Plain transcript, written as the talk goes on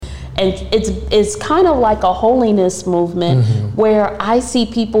And it's kind of like a holiness movement where I see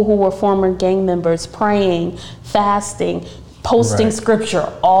people who were former gang members praying, fasting, posting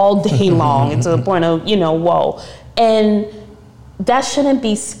scripture all day long to the point of, whoa. And that shouldn't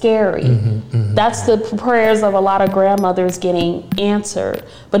be scary. That's the prayers of a lot of grandmothers getting answered.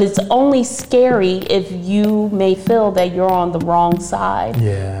 But it's only scary if you may feel that you're on the wrong side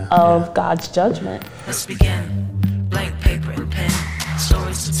of God's judgment. Let's begin. Blank paper and pen.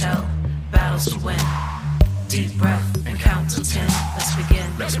 Stories to tell. Battles to win. Deep breath and count to 10. Let's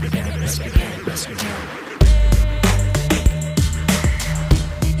begin. Let's begin. Let's begin. Let's begin.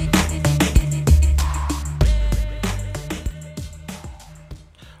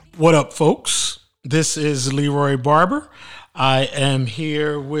 What up, folks? This is Leroy Barber. I am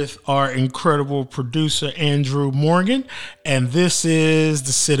here with our incredible producer, Andrew Morgan, and this is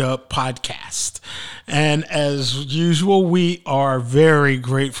the Sit Up Podcast. And as usual, we are very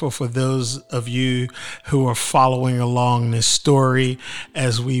grateful for those of you who are following along this story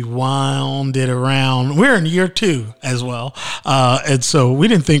as we wound it around. We're in year 2 as well. And so we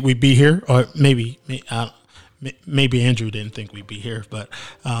didn't think we'd be here, or maybe Andrew didn't think we'd be here, but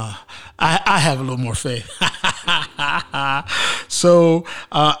I have a little more faith. So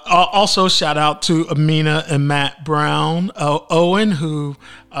also shout out to Amina and Matt Brown, Owen, who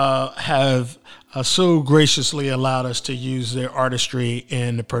have so graciously allowed us to use their artistry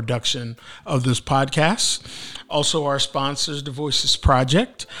in the production of this podcast. Also our sponsors, the Voices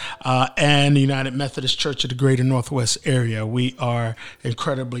Project and the United Methodist Church of the Greater Northwest Area. We are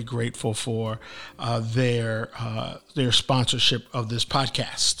incredibly grateful for their sponsorship of this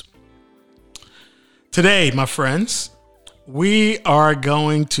podcast. Today, my friends, we are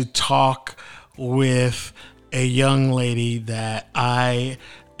going to talk with a young lady that I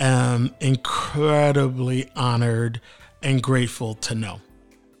am incredibly honored and grateful to know.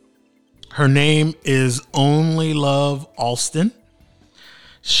 Her name is Only Love Alston.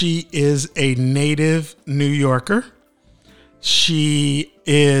 She is a native New Yorker. She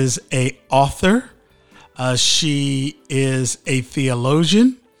is an author. She is a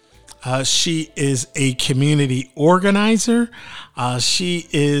theologian. She is a community organizer. She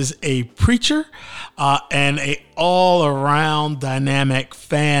is a preacher and an all-around dynamic,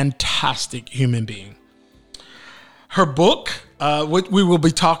 fantastic human being. Her book, what we will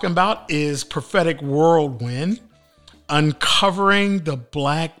be talking about, is Prophetic Whirlwind, Uncovering the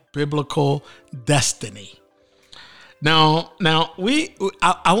Black Biblical Destiny. Now,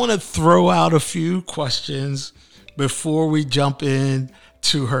 I want to throw out a few questions before we jump in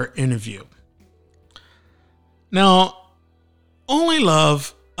to her interview. Now, Only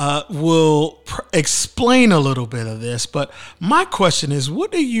Love will explain a little bit of this, but my question is,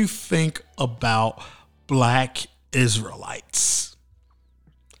 what do you think about Black Israelites?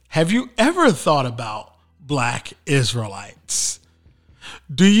 Have you ever thought about Black Israelites?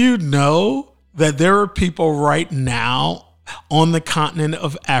 Do you know that there are people right now on the continent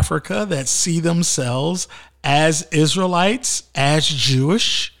of Africa that see themselves as Israelites, as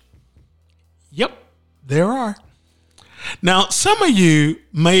Jewish? Yep, there are. Now, some of you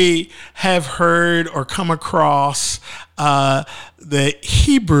may have heard or come across the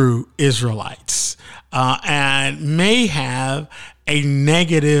Hebrew Israelites and may have a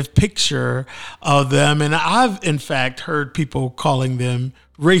negative picture of them. And I've, in fact, heard people calling them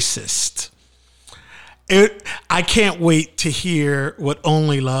racist. I can't wait to hear what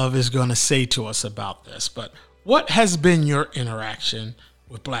Only Love is going to say to us about this. But what has been your interaction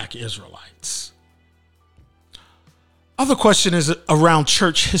with Black Israelites? Other question is around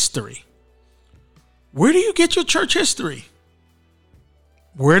church history. Where do you get your church history?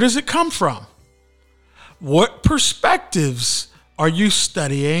 Where does it come from? What perspectives are you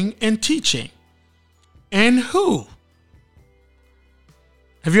studying and teaching? And who?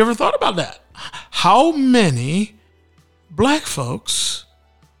 Have you ever thought about that? How many Black folks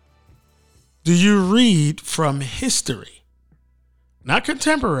do you read from history? Not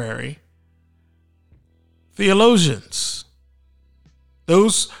contemporary. Theologians.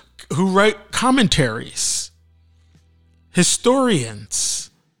 Those who write commentaries.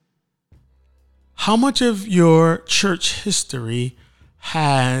 Historians. How much of your church history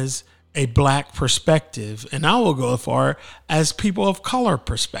has a Black perspective? And I will go as far as people of color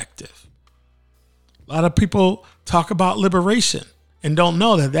perspective. A lot of people talk about liberation and don't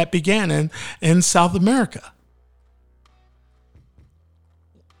know that that began in South America.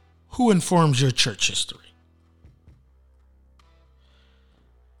 Who informs your church history?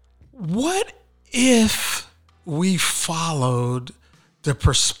 What if we followed the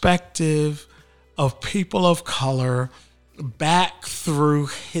perspective of people of color back through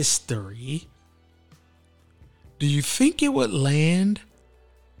history, do you think it would land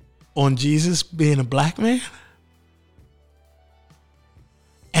on Jesus being a black man?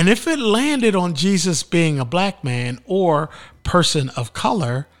 And if it landed on Jesus being a black man or person of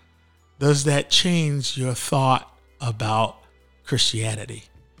color, does that change your thought about Christianity?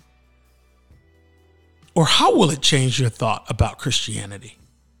 Or how will it change your thought about Christianity?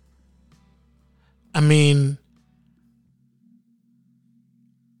 I mean,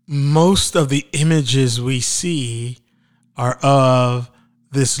 most of the images we see are of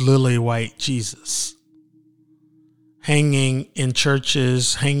this lily white Jesus, hanging in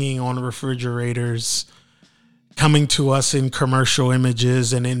churches, hanging on refrigerators, coming to us in commercial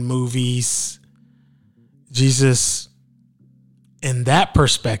images and in movies. Jesus, in that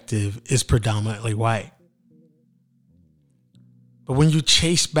perspective, is predominantly white. But when you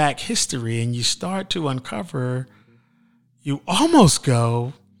chase back history and you start to uncover, you almost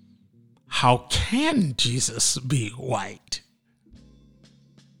go, how can Jesus be white?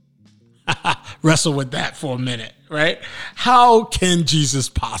 Wrestle with that for a minute, right? How can Jesus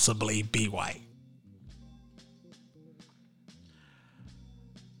possibly be white?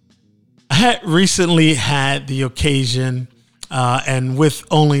 I had recently had the occasion, and with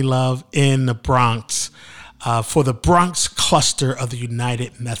Only Love in the Bronx, for the Bronx cluster of the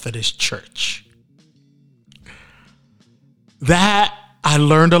United Methodist Church. That I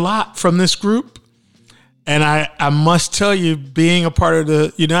learned a lot from this group. And I must tell you, being a part of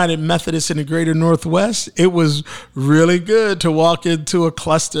the United Methodists in the greater Northwest, it was really good to walk into a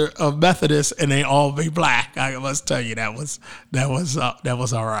cluster of Methodists and they all be black. I must tell you, that was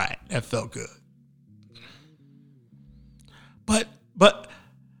all right. That felt good. But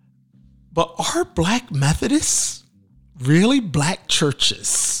are black Methodists really black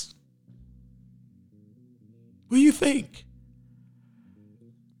churches? What do you think?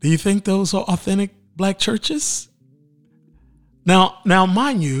 Do you think those are authentic black churches? Now,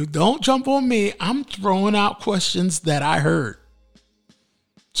 mind you, don't jump on me. I'm throwing out questions that I heard.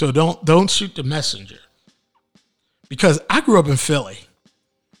 So don't shoot the messenger. Because I grew up in Philly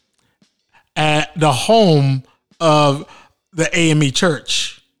at the home of the AME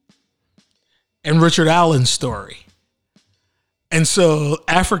Church and Richard Allen's story. And so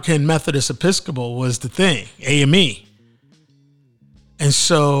African Methodist Episcopal was the thing, AME. And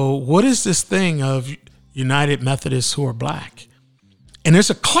so what is this thing of United Methodists who are black? And there's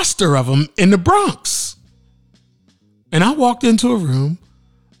a cluster of them in the Bronx. And I walked into a room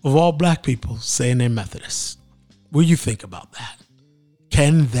of all black people saying they're Methodists. What do you think about that?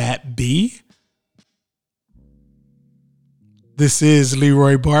 Can that be? This is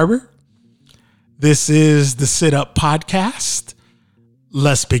Leroy Barber. This is the Sit Up Podcast.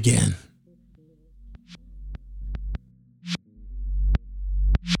 Let's begin.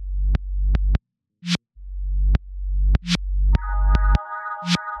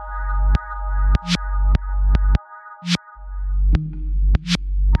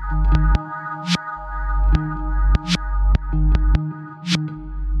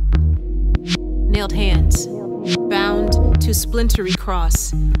 Nailed hands, bound to splintery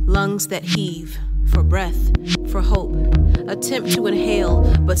cross, lungs that heave, for breath, for hope, attempt to inhale,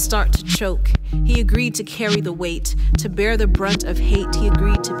 but start to choke. He agreed to carry the weight, to bear the brunt of hate. He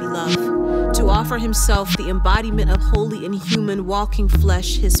agreed to be love, to offer himself the embodiment of holy and human walking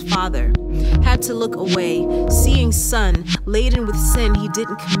flesh. His father had to look away, seeing son laden with sin he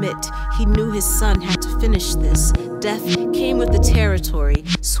didn't commit. He knew his son had to finish this. Death came with the territory,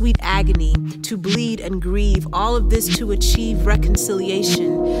 sweet agony, to bleed and grieve, all of this to achieve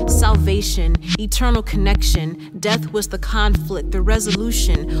reconciliation, salvation, eternal connection. Death was the conflict, the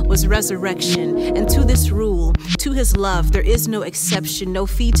resolution was resurrection. And to this rule, to his love, there is no exception, no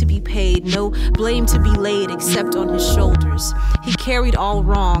fee to be paid, no blame to be laid except on his shoulders. He carried all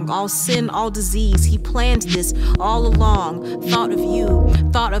wrong, all sin, all disease. He planned this all along, thought of you,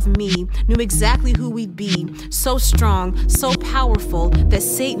 thought of me, knew exactly who we'd be, so strong, so powerful that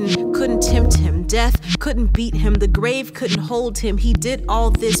Satan couldn't tempt him, death couldn't beat him, the grave couldn't hold him. He did all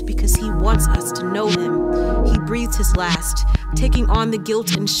this because he wants us to know him. He breathed his last, taking on the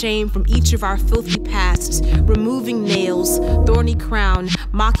guilt and shame from each of our filthy pasts, removing nails, thorny crown,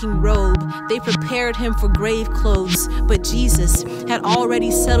 mocking robe. They prepared him for grave clothes, but Jesus had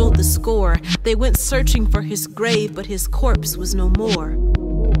already settled the score. They went searching for his grave, but his corpse was no more.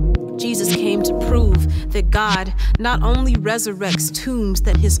 Jesus came to prove that God not only resurrects tombs,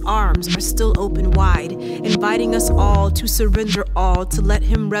 that his arms are still open wide, inviting us all to surrender all, to let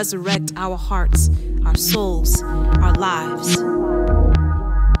him resurrect our hearts, our souls, our lives.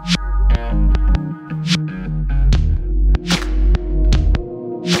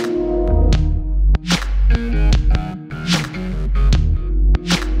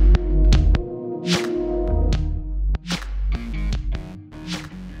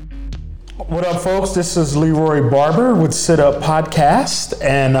 up, folks? This is Leroy Barber with Sit Up Podcast,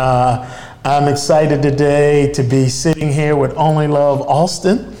 and I'm excited today to be sitting here with Only Love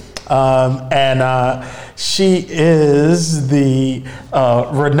Alston. She is the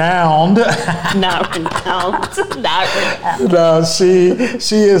renowned. Not renowned. No,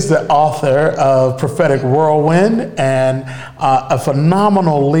 she is the author of Prophetic Whirlwind, and a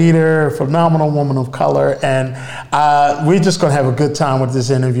phenomenal leader, phenomenal woman of color, and we're just going to have a good time with this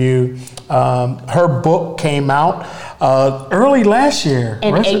interview. Her book came out early last year.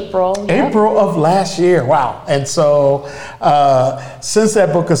 In April. April of last year. Wow. And so since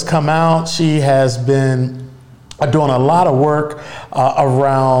that book has come out, she has been doing a lot of work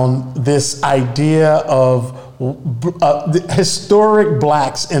around this idea of historic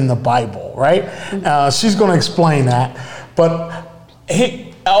blacks in the Bible, right? She's going to explain that. But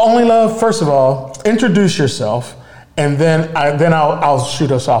hey, Only Love, first of all, introduce yourself. And then I'll shoot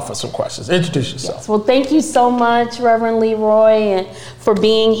us off with some questions. Introduce yourself. Yes. Well, thank you so much, Reverend Leroy, and for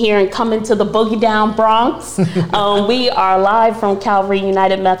being here and coming to the Boogie Down Bronx. We are live from Calvary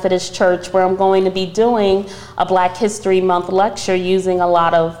United Methodist Church, where I'm going to be doing a Black History Month lecture using a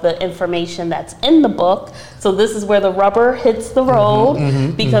lot of the information that's in the book. So this is where the rubber hits the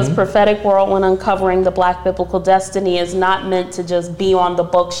road, because Prophetic Whirlwind Uncovering the Black Biblical Destiny is not meant to just be on the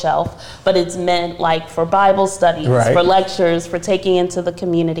bookshelf, but it's meant like for Bible studies, right, for lectures, for taking into the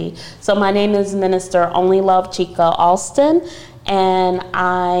community. So my name is Minister Only Love Chica Alston, and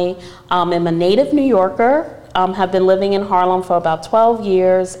I am a native New Yorker, have been living in Harlem for about 12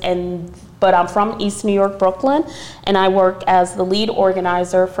 years, but I'm from East New York, Brooklyn, and I work as the lead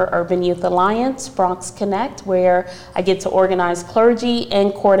organizer for Urban Youth Alliance, Bronx Connect, where I get to organize clergy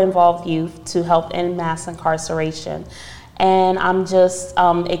and court-involved youth to help end mass incarceration. And I'm just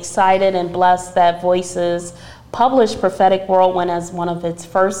excited and blessed that Voices published Prophetic Whirlwind as one of its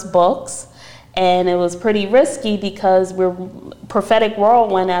first books. And it was pretty risky because Prophetic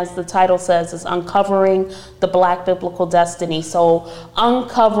Whirlwind, as the title says, is uncovering the Black biblical destiny. So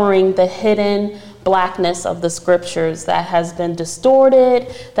uncovering the hidden blackness of the scriptures that has been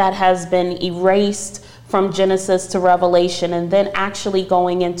distorted, that has been erased from Genesis to Revelation, and then actually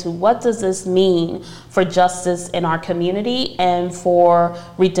going into what does this mean for justice in our community and for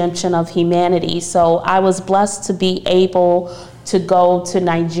redemption of humanity. So I was blessed to be able to go to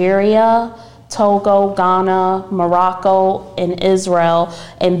Nigeria, Togo, Ghana, Morocco, and Israel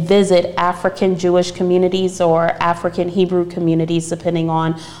and visit African Jewish communities or African Hebrew communities, depending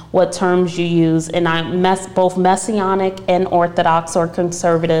on what terms you use. And I'm both Messianic and Orthodox or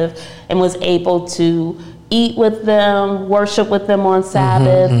conservative, and was able to eat with them, worship with them on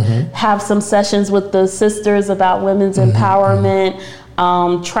Sabbath, have some sessions with the sisters about women's empowerment,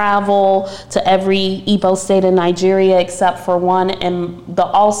 travel to every Igbo state in Nigeria except for one, and the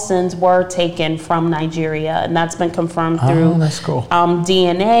Alstons were taken from Nigeria, and that's been confirmed through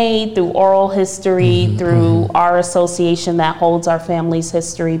DNA, through oral history, through our association that holds our family's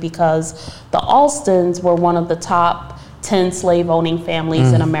history, because the Alstons were one of the top 10 slave-owning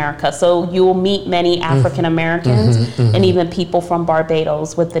families in America. So you will meet many African Americans and even people from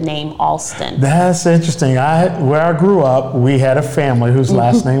Barbados with the name Alston. That's interesting. Where I grew up, we had a family whose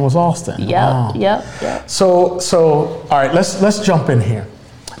last name was Alston. Yep. So all right, let's jump in here.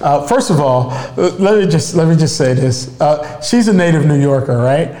 First of all, let me just say this. She's a native New Yorker,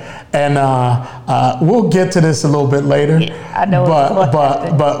 right? And we'll get to this a little bit later. Yeah, I know.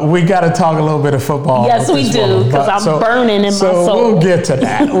 But we got to talk a little bit of football. Yes, we do, because I'm burning in my soul. So we'll get to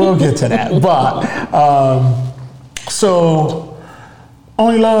that. But so,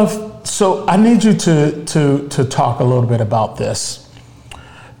 Only Love. So I need you to talk a little bit about this.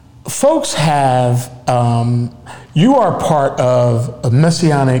 Folks have. You are part of a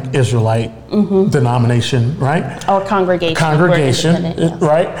Messianic Israelite denomination, right? Or congregation,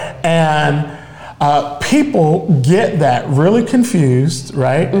 right? And people get that really confused,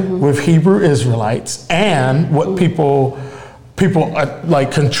 right, with Hebrew Israelites, and what people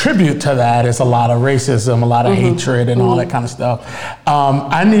like contribute to that is a lot of racism, a lot of hatred, and all that kind of stuff.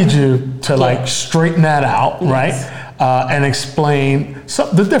 I need you to like straighten that out, right? And explain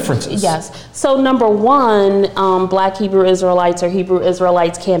the differences. Yes. So number one, Black Hebrew Israelites or Hebrew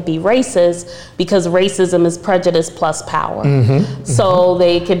Israelites can't be racist because racism is prejudice plus power. So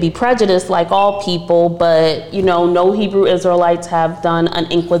they can be prejudiced like all people, but no Hebrew Israelites have done an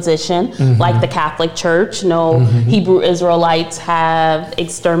inquisition like the Catholic Church. No Hebrew Israelites have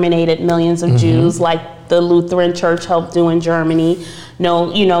exterminated millions of Jews like the Lutheran Church helped do in Germany.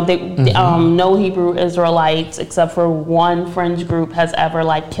 No, no Hebrew Israelites, except for one fringe group, has ever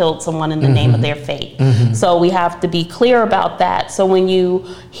like killed someone in the name of their faith. So we have to be clear about that. So when you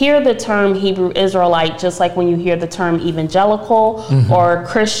hear the term Hebrew Israelite, just like when you hear the term evangelical or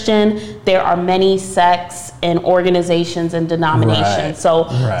Christian, there are many sects and organizations and denominations. So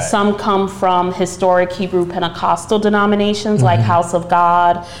some come from historic Hebrew Pentecostal denominations like House of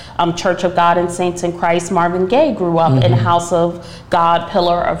God, Church of God and Saints in Christ. Marvin Gaye grew up in House of God,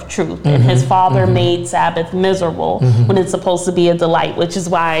 Pillar of Truth, and his father made Sabbath miserable when it's supposed to be a delight, which is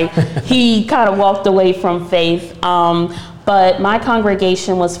why he kind of walked away from faith. But my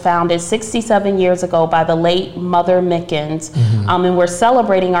congregation was founded 67 years ago by the late Mother Mickens, and we're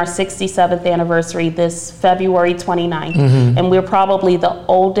celebrating our 67th anniversary this February 29th, and we're probably the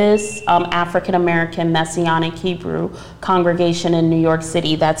oldest African-American Messianic Hebrew congregation in New York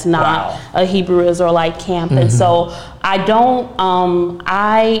City that's not a Hebrew Israelite camp. And so my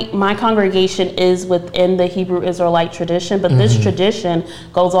congregation is within the Hebrew Israelite tradition, but this tradition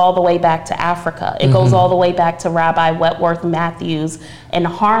goes all the way back to Africa. It goes all the way back to Rabbi Wentworth Matthews in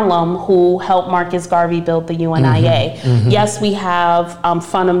Harlem, who helped Marcus Garvey build the UNIA. Yes, we have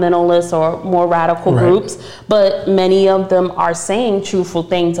fundamentalist or more radical groups, but many of them are saying truthful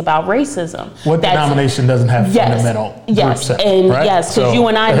things about racism. What denomination doesn't have fundamental groups? Because you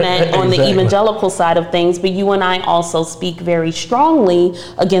and I met on the evangelical side of things, but you and I also speak very strongly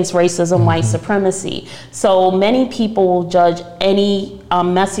against racism, white supremacy. So many people will judge any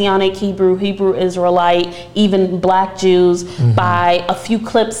Messianic Hebrew Israelite, even Black Jews, by a few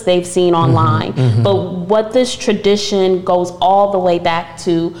clips they've seen online. But what this tradition goes all the way back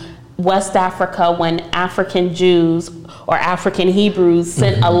to West Africa, when African Jews or African Hebrews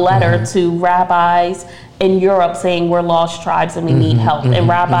sent a letter to rabbis in Europe saying we're lost tribes and we need help. And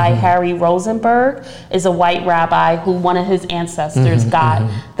Rabbi Harry Rosenberg is a white rabbi who one of his ancestors got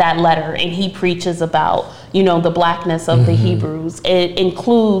that letter, and he preaches about, the blackness of the Hebrews. It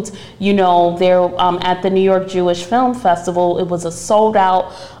includes, there at the New York Jewish Film Festival, it was a sold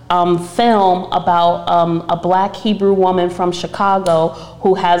out film about a Black Hebrew woman from Chicago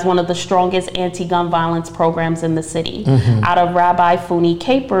who has one of the strongest anti-gun violence programs in the city, out of Rabbi Funi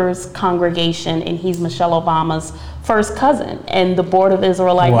Caper's congregation, and he's Michelle Obama's first cousin. And the Board of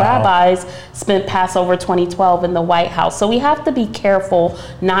Israelite Rabbis spent Passover 2012 in the White House. So we have to be careful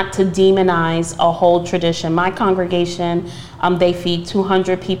not to demonize a whole tradition. My congregation, they feed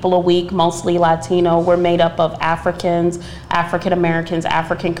 200 people a week, mostly Latino. We're made up of Africans, African Americans,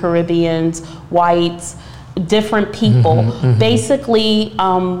 African Caribbeans, whites, different people. Basically,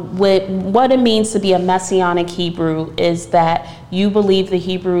 what it means to be a Messianic Hebrew is that you believe the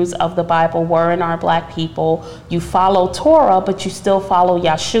Hebrews of the Bible were and are Black people. You follow Torah, but you still follow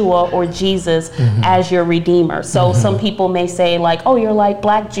Yeshua or Jesus as your Redeemer. So some people may say like, oh, you're like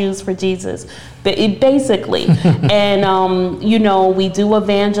Black Jews for Jesus. But basically, and we do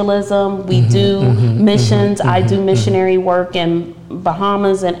evangelism, we do missions. I do missionary work in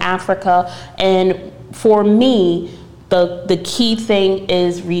Bahamas and Africa, and for me, the key thing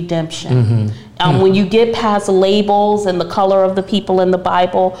is redemption. When you get past labels and the color of the people in the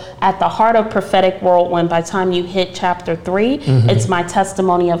Bible, at the heart of prophetic whirlwind, by the time you hit chapter 3, it's my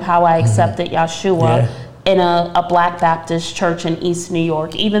testimony of how I accepted Yeshua in a Black Baptist church in East New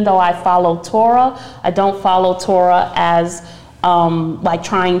York. Even though I follow Torah, I don't follow Torah as like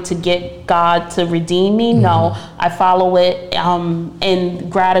trying to get God to redeem me. No, I follow it in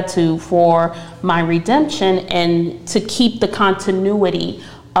gratitude for my redemption and to keep the continuity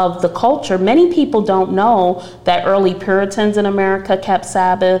of the culture. Many people don't know that early Puritans in America kept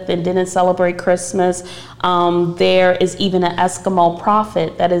Sabbath and didn't celebrate Christmas. There is even an Eskimo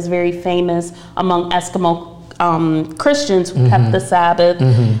prophet that is very famous among Eskimo Christians who kept the Sabbath.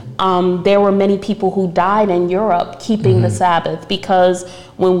 There were many people who died in Europe keeping the Sabbath, because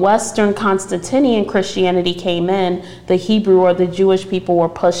when Western Constantinian Christianity came in, the Hebrew or the Jewish people were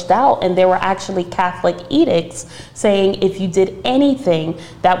pushed out, and there were actually Catholic edicts saying if you did anything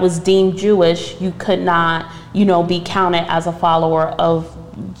that was deemed Jewish, you could not, be counted as a follower of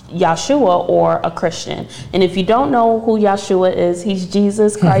Yeshua or a Christian. And if you don't know who Yeshua is, he's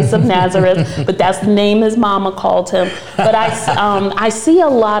Jesus Christ of Nazareth, but that's the name his mama called him. But I see a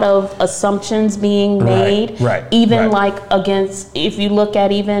lot of assumptions being made, like against, if you look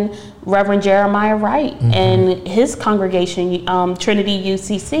at even Reverend Jeremiah Wright and his congregation, Trinity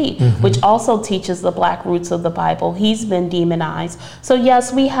UCC, which also teaches the Black roots of the Bible. He's been demonized. So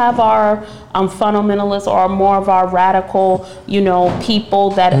yes, we have our fundamentalists or more of our radical,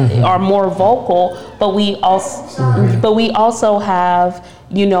 people that are more vocal, but we also have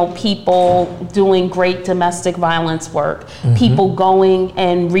people doing great domestic violence work, people going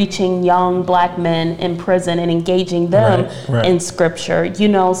and reaching young Black men in prison and engaging them in scripture,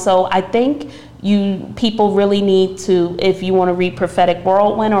 so I think people really need to, if you want to read Prophetic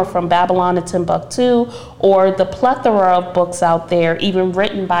Whirlwind or From Babylon to Timbuktu, or the plethora of books out there, even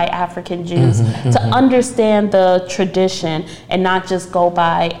written by African Jews, to understand the tradition and not just go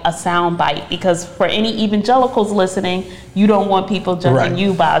by a soundbite. Because for any evangelicals listening, you don't want people judging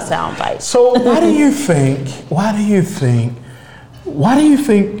you by a soundbite. So why do you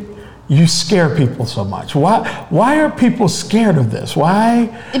think you scare people so much? Why are people scared of this? Why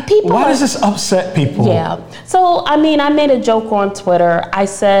does this upset people? Yeah. So, I made a joke on Twitter. I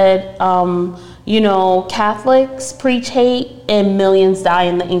said, Catholics preach hate and millions die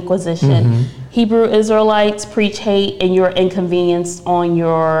in the Inquisition. Hebrew Israelites preach hate and you're inconvenienced on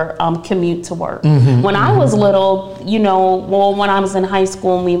your commute to work. When I was little, when I was in high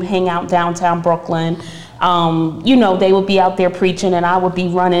school and we hang out downtown Brooklyn, they would be out there preaching and I would be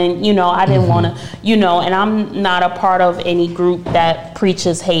running, I didn't want to, and I'm not a part of any group that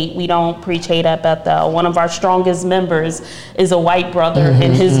preaches hate. We don't preach hate at Bethel. One of our strongest members is a white brother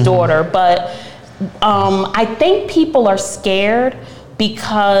and his daughter. But I think people are scared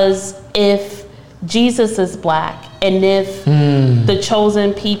because if Jesus is Black and if the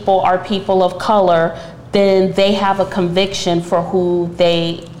chosen people are people of color, then they have a conviction for who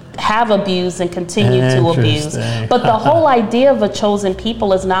they have abused and continue to abuse. But the whole idea of a chosen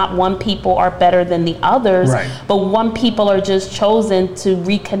people is not one people are better than the others, but one people are just chosen to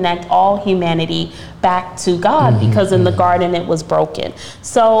reconnect all humanity back to God, because in the garden it was broken.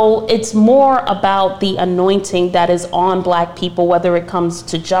 So it's more about the anointing that is on Black people, whether it comes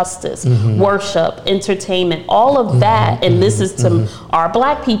to justice, worship, entertainment, all of that. And this is to our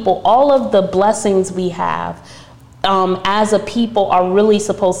Black people, all of the blessings we have as a people are really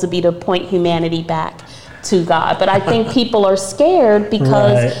supposed to be to point humanity back to God. But I think people are scared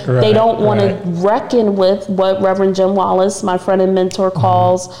because they don't want to reckon with what Reverend Jim Wallace, my friend and mentor,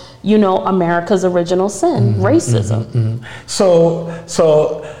 calls, America's original sin, racism. So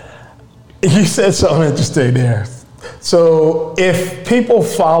you said something interesting there. So if people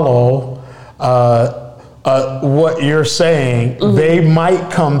follow what you're saying, they might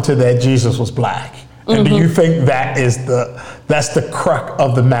come to that Jesus was Black. And do you think that's the crux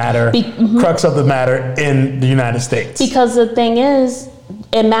of the matter in the United States? Because the thing is,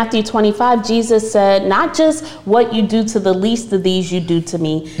 in Matthew 25, Jesus said, not just what you do to the least of these, you do to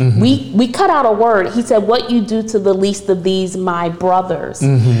me. We cut out a word. He said, what you do to the least of these, my brothers.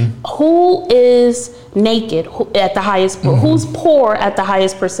 Who is naked at the highest, who's poor at the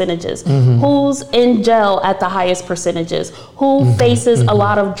highest percentages, who's in jail at the highest percentages, who faces a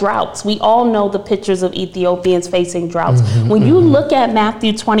lot of droughts. We all know the pictures of Ethiopians facing droughts. When you look at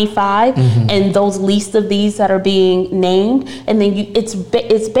Matthew 25 and those least of these that are being named, and then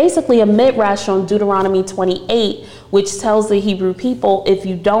it's basically a midrash on Deuteronomy 28, which tells the Hebrew people, if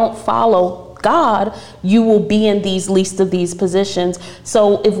you don't follow God, you will be in these least of these positions.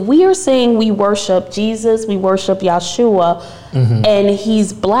 So if we are saying we worship Jesus, we worship Yahshua, and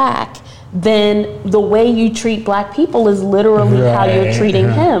he's Black, then the way you treat Black people is literally how you're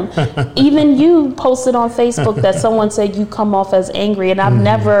treating him. Even you posted on Facebook that someone said you come off as angry, and I've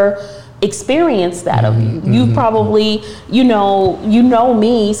never experienced that of you. You probably, you know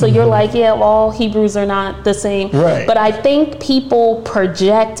me, so you're like, yeah, all Hebrews are not the same. But I think people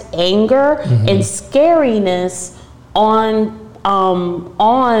project anger and scariness on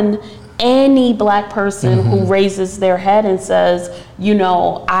any Black person who raises their head and says,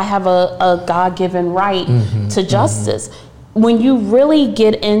 I have a God-given right to justice. When you really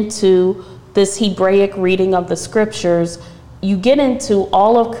get into this Hebraic reading of the scriptures, you get into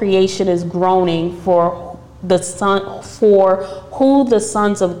all of creation is groaning for the son, for who the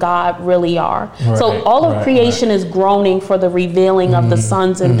sons of God really are. So all of creation is groaning for the revealing of the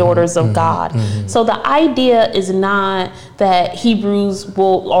sons and daughters of God. So the idea is not that Hebrews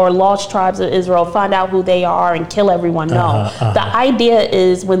or lost tribes of Israel find out who they are and kill everyone. No, the idea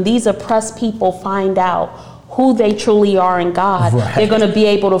is when these oppressed people find out who they truly are in God, they're going to be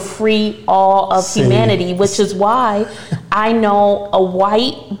able to free all of humanity, which is why I know a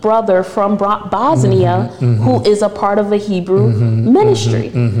white brother from Bosnia who is a part of a Hebrew ministry.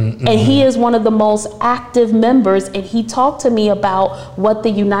 And he is one of the most active members. And he talked to me about what the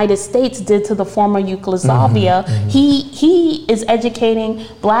United States did to the former Yugoslavia. He is educating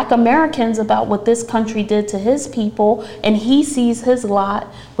Black Americans about what this country did to his people. And he sees his lot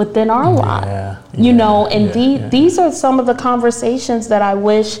within our lot. These are some of the conversations that I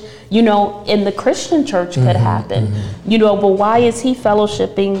wish, in the Christian church could happen. but why is he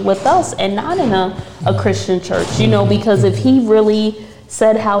fellowshipping with us and not in a Christian church? Because if he really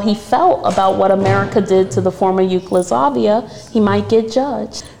said how he felt about what America did to the former Yugoslavia, he might get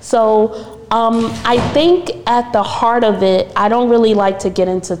judged. So I think at the heart of it, I don't really like to get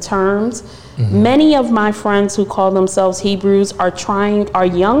into terms. Many of my friends who call themselves Hebrews are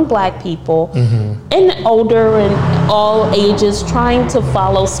young black people and older and all ages trying to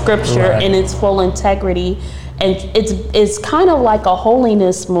follow scripture in its full integrity. And it's kind of like a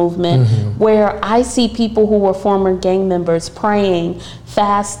holiness movement where I see people who were former gang members praying,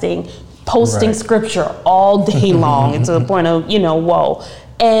 fasting, posting scripture all day long to the point of, whoa.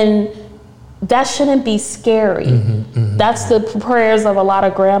 And that shouldn't be scary. That's the prayers of a lot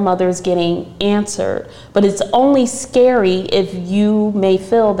of grandmothers getting answered. But it's only scary if you may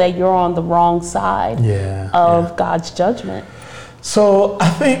feel that you're on the wrong side of God's judgment. So I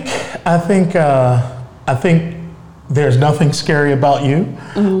think there's nothing scary about you.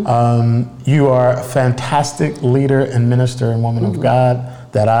 You are a fantastic leader and minister and woman of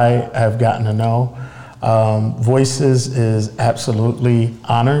God that I have gotten to know. Voices is absolutely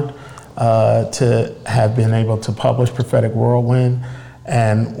honored to have been able to publish Prophetic Whirlwind,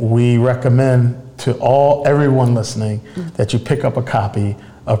 and we recommend to everyone listening that you pick up a copy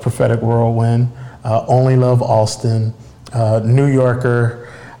of Prophetic Whirlwind. Only Love Alston, New Yorker,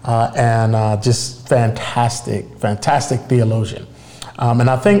 and just fantastic theologian. And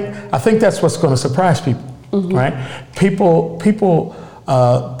I think that's what's going to surprise people, right? People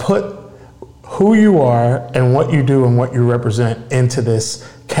put who you are and what you do and what you represent into this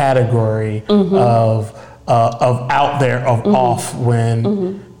category of out there, of off,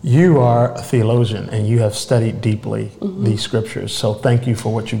 when you are a theologian and you have studied deeply these scriptures. So thank you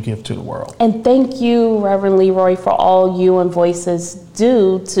for what you give to the world. And thank you, Reverend Leroy, for all you and Voices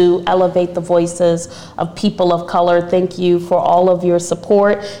do to elevate the voices of people of color. Thank you for all of your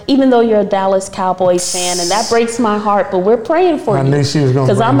support, even though you're a Dallas Cowboys fan, and that breaks my heart, but we're praying for you. I knew she was going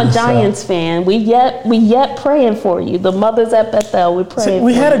to, because I'm a Giants fan. We yet praying for you. The mothers at Bethel, we're praying for you.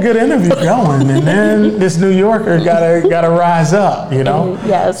 We had a good interview going, and then this New Yorker gotta rise up,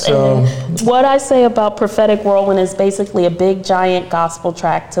 Yes. So, and what I say about Prophetic Whirlwind is basically a big giant gospel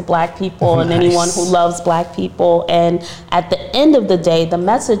tract to black people and anyone who loves black people. And at the end of the day, the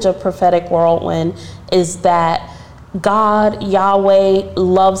message of Prophetic Whirlwind is that God, Yahweh,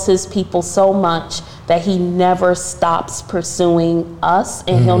 loves his people so much that he never stops pursuing us,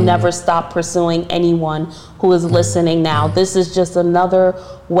 and he'll never stop pursuing anyone who is listening now. This is just another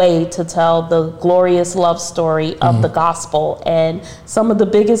way to tell the glorious love story of the gospel. And some of the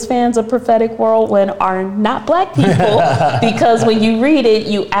biggest fans of Prophetic Whirlwind are not black people, because when you read it,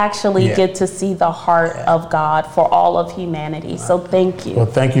 you actually get to see the heart of God for all of humanity. So thank you. Well,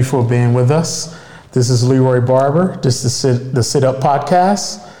 thank you for being with us. This is Leroy Barber. This is the Sit Up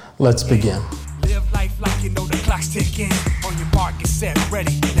Podcast. Let's begin. Live life like you know the clock's ticking. On your mark, get set,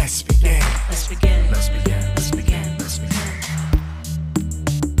 ready. Let's begin. Let's begin. Let's begin.